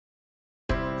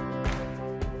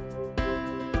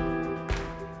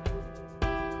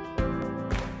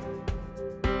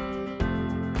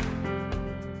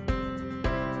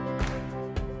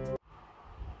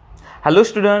Hello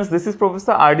students, this is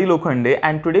Professor R.D. Lokhande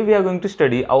and today we are going to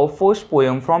study our first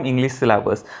poem from English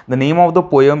syllabus. The name of the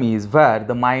poem is Where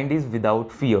the Mind is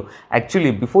Without Fear. Actually,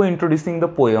 before introducing the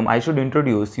poem, I should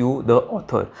introduce you the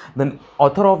author. The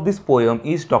author of this poem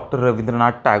is Dr.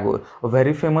 Rabindranath Tagore, a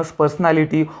very famous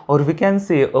personality, or we can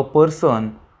say a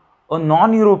person, a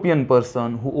non-European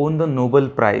person who won the Nobel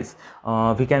Prize.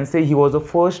 We can say he was the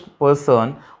first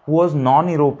person who was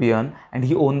non-European and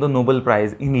he won the Nobel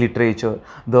Prize in literature.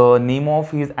 The name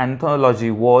of his anthology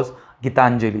was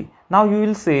Gitanjali. Now you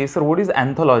will say, sir, what is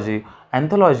anthology?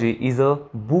 Anthology is a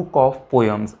book of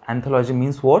poems. Anthology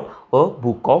means what? A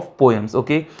book of poems.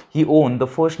 Okay, he won the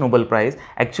first Nobel Prize.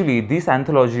 Actually, this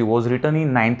anthology was written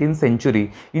in 19th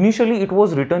century. Initially, it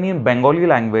was written in Bengali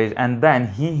language and then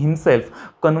he himself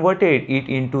converted it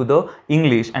into the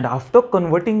English. And after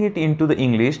converting it into the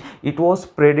English, it was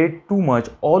spreaded too much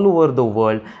all over the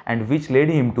world and which led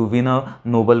him to win a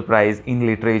Nobel Prize in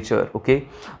literature. Okay,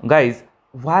 guys,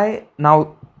 why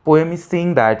now? Poem is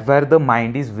saying that where the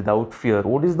mind is without fear.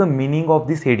 What is the meaning of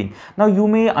this heading? Now you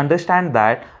may understand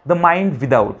that the mind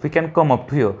without, we can come up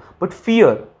to here, but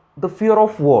fear, the fear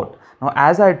of what? Now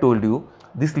as I told you,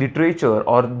 this literature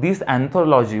or this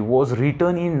anthology was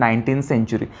written in 19th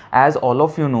century. As all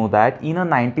of you know that in a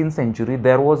 19th century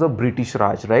there was a British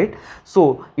Raj, right?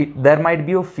 So there might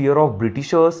be a fear of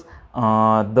Britishers,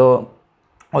 all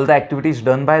the activities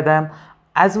done by them,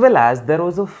 as well as there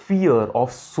was a fear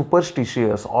of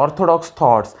superstitious orthodox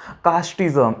thoughts,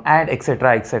 casteism, and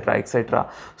etc, etc, etc.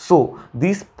 So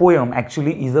this poem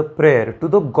actually is a prayer to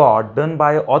the god done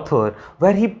by an author,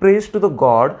 where he prays to the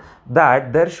god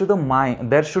that there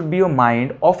should be a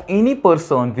mind of any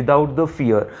person without the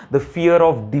fear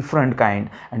of different kind.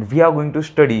 And we are going to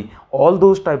study all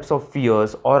those types of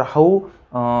fears, or how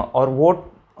or what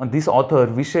this author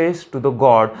wishes to the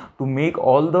god to make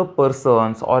all the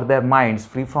persons or their minds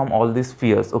free from all these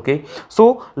fears. Okay,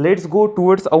 so let's go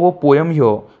towards our poem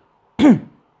here.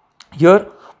 Here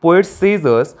poet says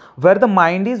us, where the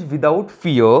mind is without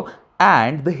fear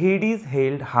and the head is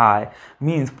held high.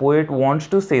 Means poet wants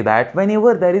to say that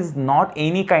whenever there is not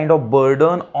any kind of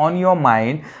burden on your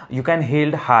mind, you can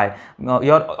held high,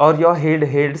 your head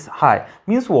held high.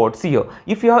 Means what? See here,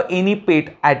 if you have any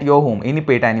pet at your home, any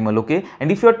pet animal, okay,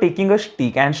 and if you are taking a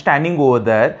stick and standing over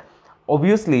there,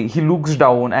 obviously he looks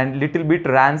down and little bit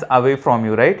runs away from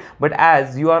you, right? But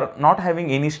as you are not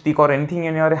having any stick or anything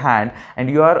in your hand and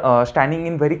you are standing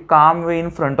in very calm way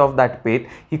in front of that pet,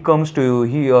 he comes to you,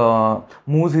 he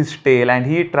moves his tail and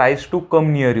he tries to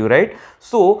come near you, right?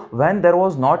 So when there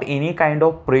was not any kind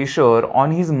of pressure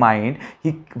on his mind,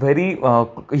 he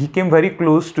came very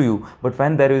close to you. But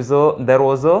when there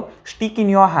was a stick in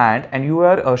your hand and you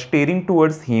were staring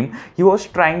towards him, he was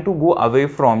trying to go away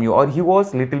from you, or he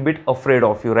was little bit afraid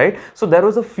of you, right? So there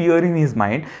was a fear in his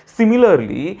mind.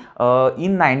 Similarly,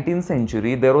 in 19th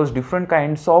century there was different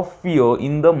kinds of fear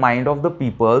in the mind of the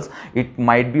peoples. It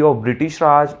might be of British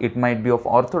Raj, it might be of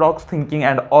orthodox thinking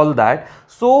and all that.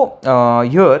 So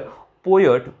here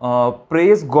poet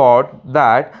praise God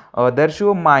that there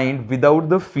should a mind without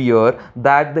the fear,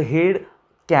 that the head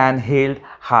can held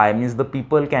high, means the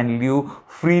people can live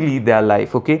freely their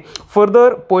life. Okay,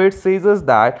 further poet says us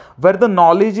that where the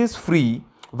knowledge is free,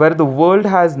 where the world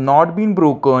has not been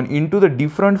broken into the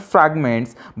different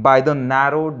fragments by the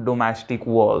narrow domestic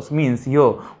walls. Means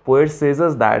here poet says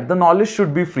us that the knowledge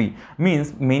should be free.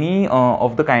 Means many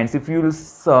of the kinds, if you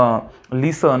will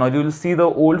listen or you will see the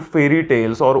old fairy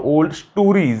tales or old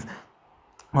stories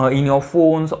in your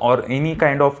phones or any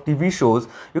kind of TV shows,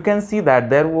 you can see that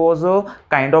there was a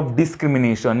kind of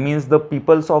discrimination. Means the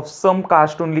peoples of some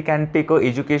caste only can take a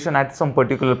education at some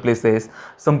particular places,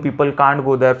 some people can't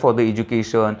go there for the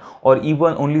education, or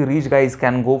even only rich guys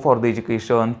can go for the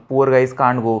education, poor guys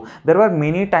can't go. There were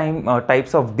many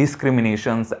types of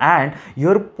discriminations, and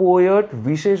your poet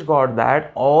wishes God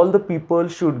that all the people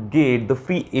should get the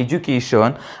free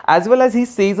education, as well as he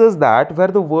says us that where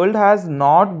the world has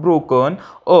not broken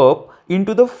up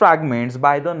into the fragments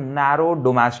by the narrow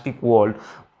domestic world.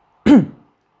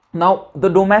 Now the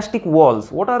domestic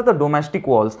walls, what are the domestic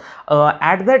walls?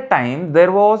 At that time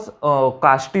there was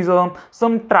casteism.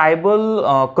 Some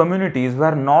tribal communities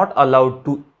were not allowed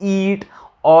to eat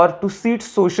or to sit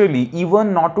socially,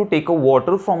 even not to take a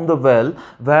water from the well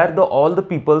where all the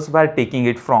peoples were taking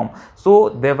it from. So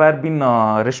they were been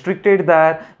restricted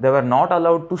there. They were not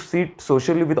allowed to sit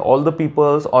socially with all the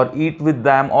peoples or eat with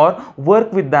them or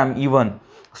work with them even.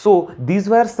 So these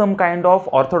were some kind of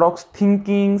orthodox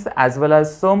thinkings as well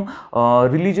as some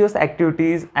religious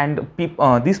activities, and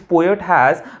this poet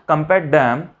has compared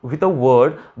them with a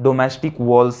word domestic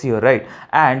walls here, right?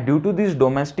 And due to these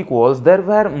domestic walls there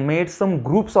were made some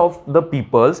groups of the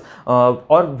peoples,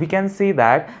 or we can say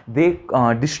that they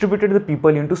distributed the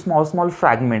people into small small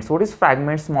fragments. What is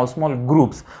fragments? Small small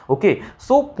groups. Okay,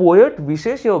 so poet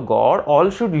wishes your god all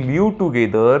should live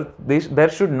together. There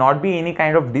should not be any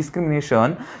kind of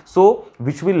discrimination, so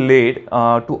which will lead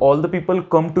to all the people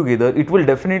come together. It will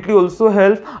definitely also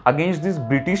help against these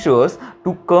Britishers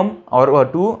to come, or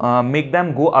to make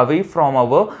them go away from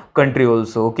our country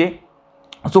also. Okay,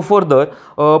 so further,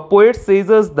 poet says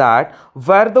us that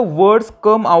where the words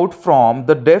come out from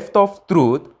the depth of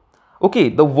truth. Okay,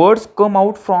 the words come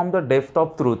out from the depth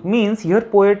of truth means here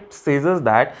poet says us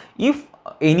that if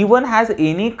anyone has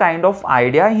any kind of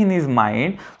idea in his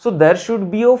mind, so there should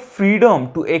be a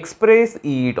freedom to express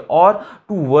it or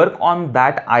to work on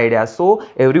that idea. So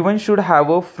everyone should have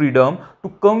a freedom to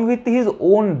come with his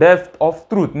own depth of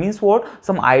truth. Means what?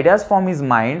 Some ideas from his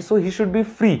mind, so he should be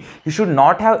free. He should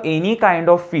not have any kind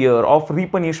of fear of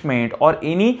repunishment or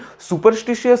any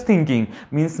superstitious thinking.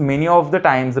 Means many of the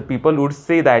times the people would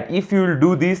say that if you will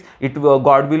do this,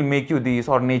 God will make you this,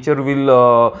 or nature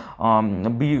will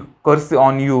be curse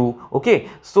on you. Okay,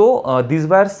 so these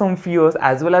were some fears,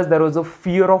 as well as there was a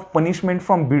fear of punishment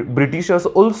from Britishers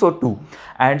also too.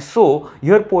 And so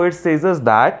here poet says us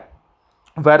that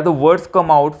where the words come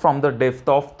out from the depth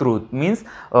of truth means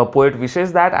poet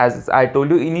wishes that, as I told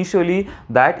you initially,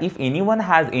 that if anyone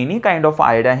has any kind of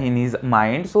idea in his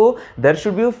mind, so there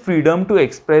should be a freedom to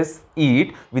express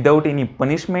it without any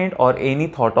punishment or any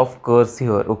thought of curse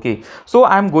here. Okay, so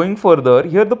I am going further.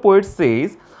 Here the poet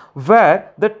says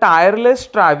where the tireless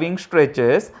striving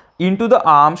stretches into the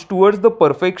arms towards the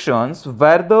perfections,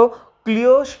 where the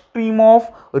clear stream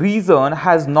of reason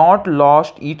has not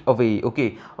lost it away.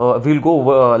 Okay, we'll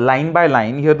go line by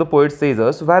line. Here the poet says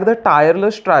us where the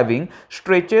tireless striving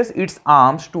stretches its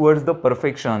arms towards the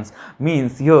perfections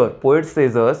means here poet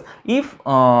says us if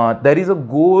there is a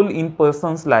goal in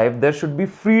person's life, there should be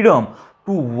freedom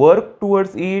to work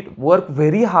towards it, work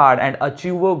very hard and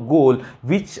achieve a goal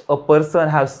which a person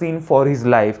has seen for his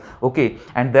life. Okay,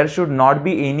 and there should not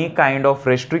be any kind of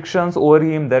restrictions over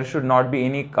him. There should not be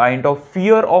any kind of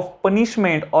fear of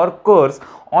punishment or curse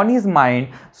on his mind,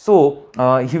 so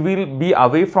he will be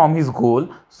away from his goal.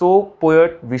 So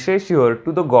poet wishes here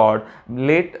to the god,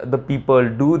 let the people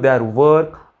do their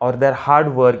work or their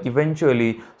hard work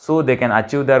eventually, so they can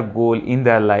achieve their goal in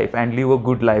their life and live a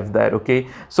good life there. Okay,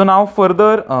 so now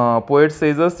further poet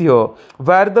says us here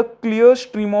where the clear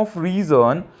stream of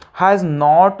reason has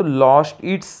not lost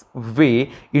its way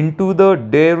into the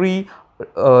dreary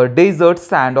desert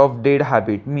sand of dead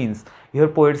habit means here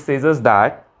poet says us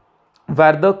that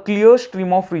where the clear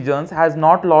stream of reasons has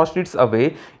not lost its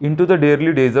way into the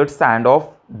dreary desert sand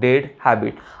of dead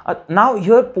habit. Now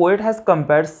here poet has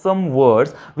compared some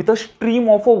words with a stream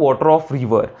of a water of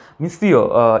river. Means here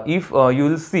if you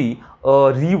will see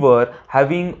a river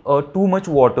having too much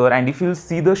water, and if you will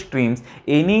see the streams,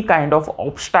 any kind of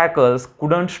obstacles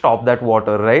couldn't stop that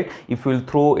water, right? If you will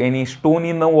throw any stone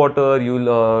in the water, you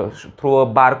will throw a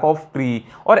bark of tree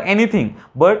or anything,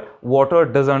 but water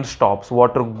doesn't stop. So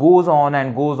water goes on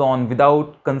and goes on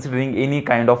without considering any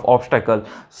kind of obstacle.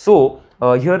 So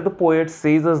here the poet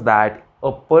says us that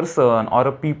a person or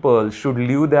a people should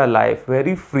live their life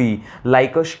very free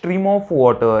like a stream of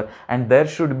water, and there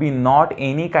should be not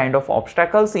any kind of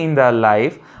obstacles in their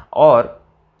life, or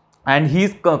and he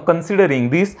is considering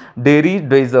this dairy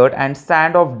desert and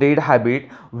sand of dead habit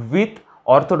with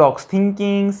orthodox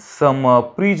thinkings, some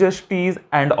prejudices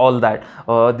and all that.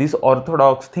 These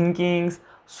orthodox thinkings,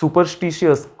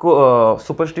 superstitions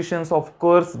of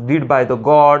curse did by the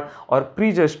god or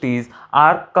prejudices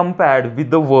are compared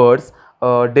with the words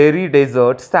dairy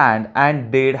desert sand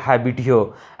and dead habit here.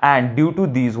 And due to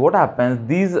these, what happens,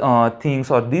 these things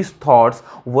or these thoughts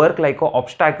work like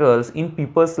obstacles in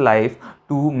people's life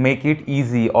to make it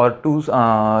easy or to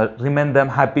remain them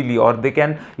happily, or they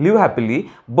can live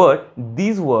happily, but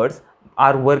these words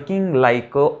are working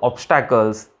like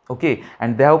obstacles. Okay,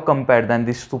 and they have compared then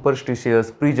this superstitious,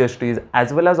 prejudice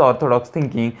as well as orthodox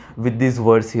thinking with these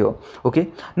words here. Okay,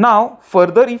 now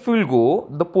further if we will go,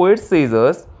 the poet says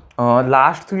us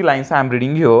last three lines I am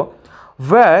reading here,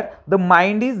 where the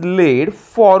mind is led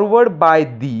forward by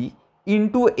thee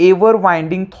into ever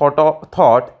winding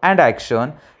thought and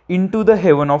action, into the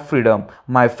heaven of freedom.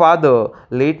 My father,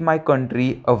 let my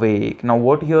country awake. Now,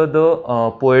 what here the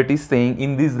poet is saying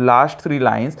in these last three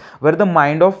lines, where the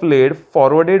mind of led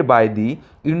forwarded by thee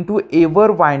into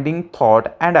ever winding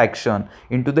thought and action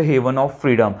into the haven of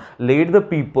freedom. Let the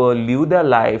people live their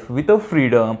life with a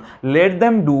freedom. Let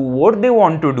them do what they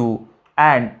want to do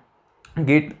and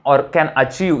get or can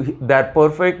achieve their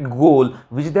perfect goal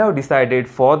which they have decided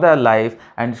for their life.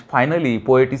 And finally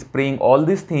poet is praying all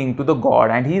these things to the god,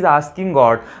 and he is asking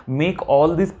god, make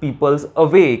all these peoples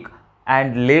awake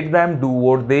and let them do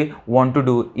what they want to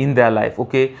do in their life.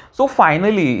 Okay, so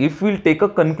finally if we'll take a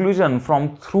conclusion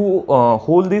from through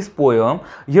whole this poem,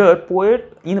 here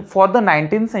poet in for the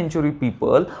 19th century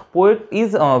people, poet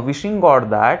is wishing god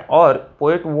that, or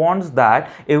poet wants that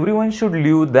everyone should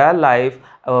live their life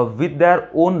with their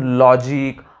own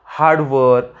logic, hard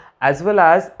work, as well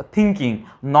as thinking,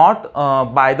 not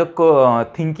by the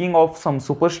thinking of some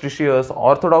superstitious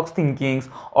orthodox thinkings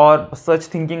or such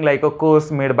thinking like a curse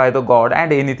made by the god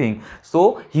and anything.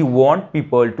 So he want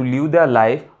people to live their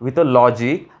life with a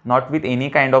logic, not with any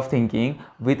kind of thinking,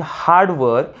 with hard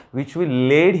work which will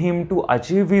lead him to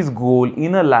achieve his goal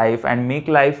in a life and make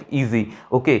life easy.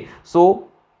 Okay, so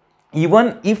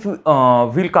even if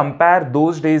we'll compare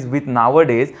those days with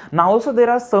nowadays, now also there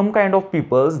are some kind of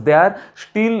peoples, they are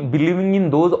still believing in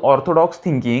those orthodox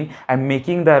thinking and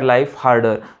making their life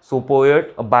harder. So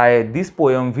poet, by this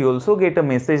poem we also get a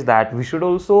message that we should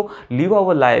also live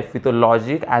our life with a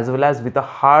logic as well as with a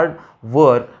hard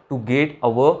work to get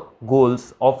our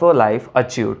goals of a life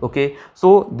achieved. Okay,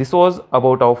 so this was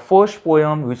about our first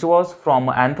poem, which was from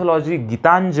anthology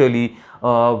Gitanjali,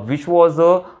 which was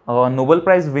a Nobel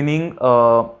Prize winning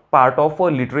part of a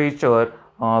literature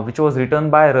which was written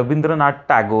by Rabindranath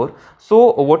Tagore.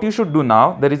 So what you should do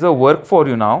now, there is a work for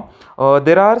you now.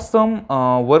 There are some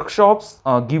workshops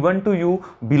given to you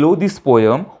below this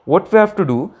poem. What we have to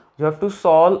do, you have to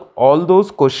solve all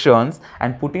those questions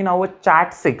and put in our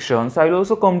chat section. So I will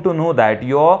also come to know that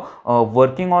you're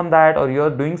working on that or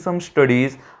you're doing some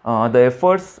studies. The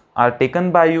efforts are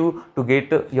taken by you to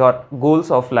get your goals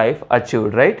of life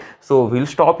achieved, right? So we'll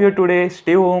stop here today.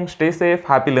 Stay home, stay safe,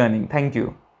 happy learning. Thank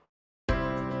you.